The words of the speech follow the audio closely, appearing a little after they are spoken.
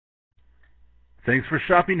Thanks for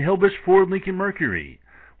shopping Hillbush Ford Lincoln Mercury.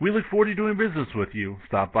 We look forward to doing business with you.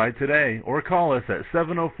 Stop by today or call us at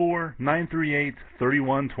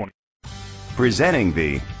 704-938-3120. Presenting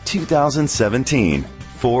the 2017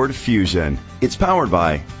 Ford Fusion. It's powered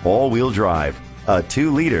by all-wheel drive, a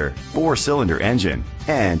 2-liter 4-cylinder engine,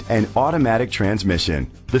 and an automatic transmission.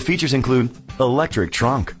 The features include electric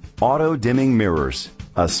trunk, auto-dimming mirrors,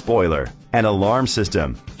 a spoiler, an alarm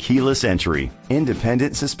system, keyless entry,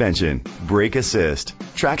 independent suspension, brake assist,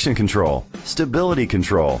 traction control, stability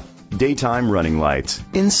control, daytime running lights.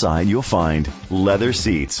 Inside you'll find leather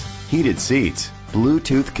seats, heated seats,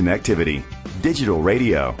 Bluetooth connectivity, digital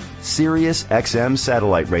radio, Sirius XM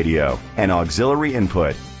satellite radio, and auxiliary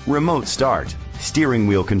input, remote start, steering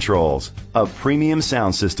wheel controls, a premium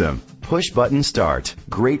sound system, push button start.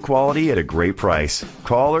 Great quality at a great price.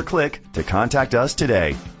 Call or click to contact us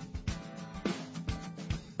today.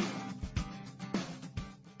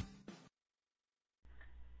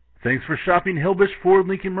 Thanks for shopping Hillbush Ford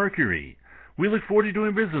Lincoln Mercury. We look forward to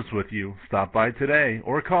doing business with you. Stop by today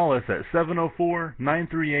or call us at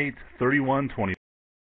 704-938-3120.